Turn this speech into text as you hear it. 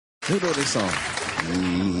Who wrote this song?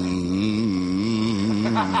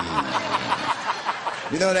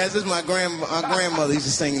 You know, that's just our grandmother used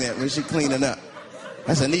to sing that when she cleaning up.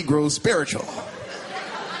 That's a Negro spiritual.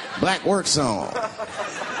 Black work song.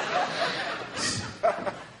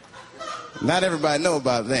 Not everybody know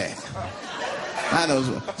about that. I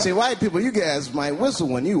know. See, white people, you guys might whistle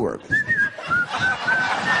when you work.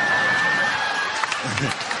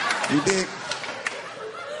 You dig?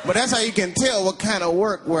 But that's how you can tell what kind of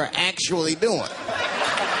work we're actually doing.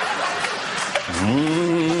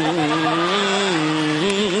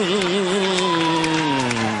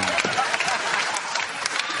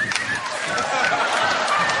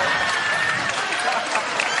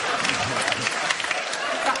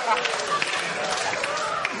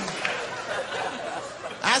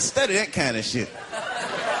 I study that kind of shit.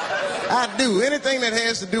 I do. Anything that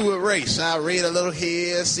has to do with race. I read a little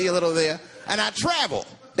here, see a little there. And I travel.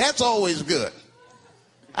 That's always good.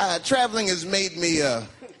 Traveling has made me a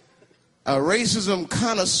racism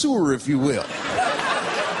connoisseur, if you will.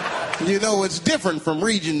 You know, it's different from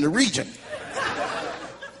region to region.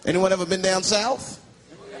 Anyone ever been down south?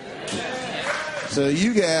 So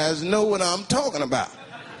you guys know what I'm talking about.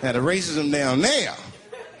 Now, the racism down there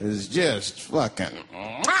is just fucking...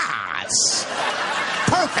 it's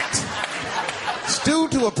perfect. It's due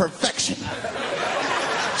to a perfection.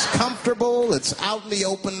 It's comfortable. It's out in the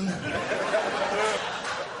open.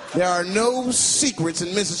 There are no secrets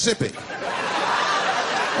in Mississippi.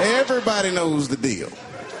 Everybody knows the deal.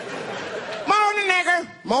 Morning, nigger.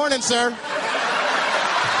 Morning, sir.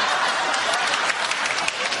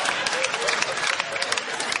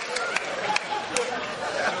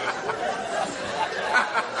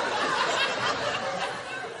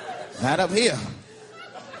 Not up here.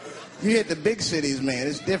 You hit the big cities, man.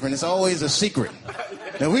 It's different. It's always a secret.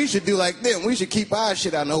 Now, we should do like them. We should keep our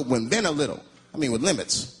shit out in the open, then a little. I mean, with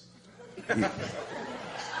limits.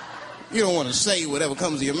 You don't want to say whatever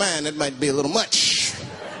comes to your mind. That might be a little much.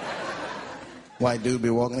 White dude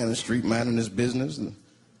be walking down the street minding his business. And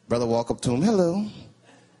brother walk up to him. Hello.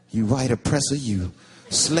 You white oppressor. You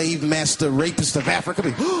slave master rapist of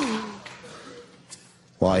Africa.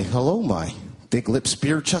 Why, hello, my big lip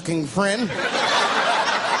spear chucking friend.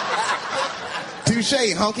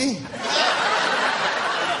 Touche, hunky.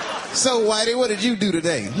 So, Whitey, what did you do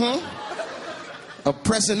today, huh?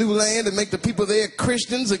 Oppress a new land and make the people there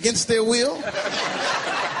Christians against their will?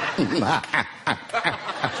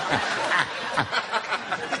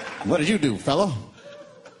 What did you do, fellow?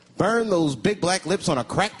 Burn those big black lips on a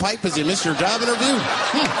crack pipe as you missed your job interview?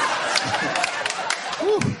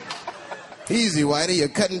 Easy, Whitey, you're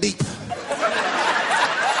cutting deep.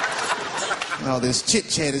 All this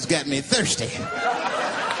chit-chat has got me thirsty.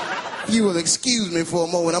 If you will excuse me for a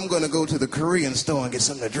moment, I'm going to go to the Korean store and get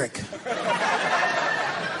something to drink.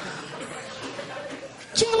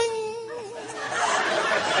 Ching-a-ling.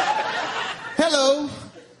 Hello.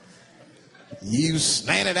 You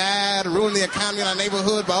slanted-eyed, ruin the economy in our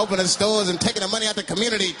neighborhood by opening stores and taking the money out the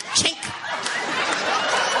community. Chink.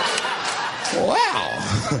 Wow.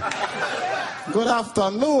 Good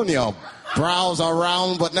afternoon, you browse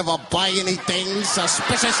around but never buy anything.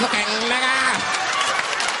 Suspicious looking nigga.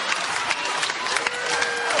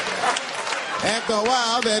 After a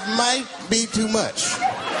while, that might be too much.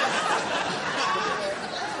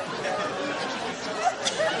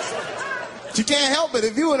 But you can't help it.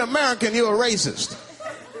 If you're an American, you're a racist.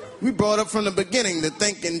 We brought up from the beginning to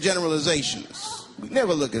think in generalizations. We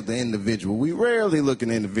never look at the individual. We rarely look at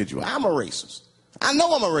the individual. I'm a racist. I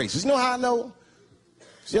know I'm a racist. You know how I know?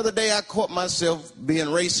 The other day, I caught myself being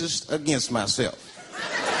racist against myself.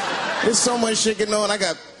 There's so much shit going on, I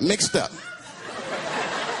got mixed up.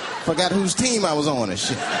 Forgot whose team I was on and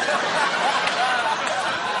shit.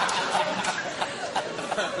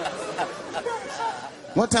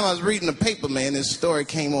 One time I was reading the paper, man, this story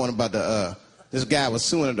came on about this guy was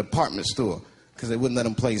suing a department store because they wouldn't let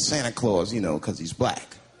him play Santa Claus, you know, because he's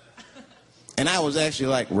black. And I was actually,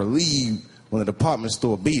 like, relieved when the department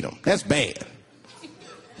store beat him. That's bad.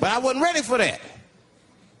 But I wasn't ready for that.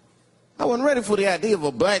 I wasn't ready for the idea of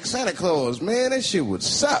a black Santa Claus, man. That shit would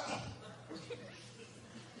suck.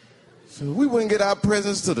 So we wouldn't get our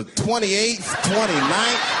presents till the 28th,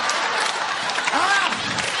 29th.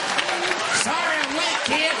 Sorry I'm late,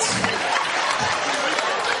 kids.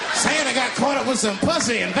 Santa got caught up with some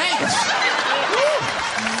pussy in Vegas.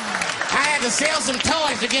 I had to sell some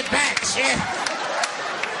toys to get back, shit.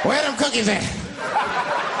 Where them cookies at?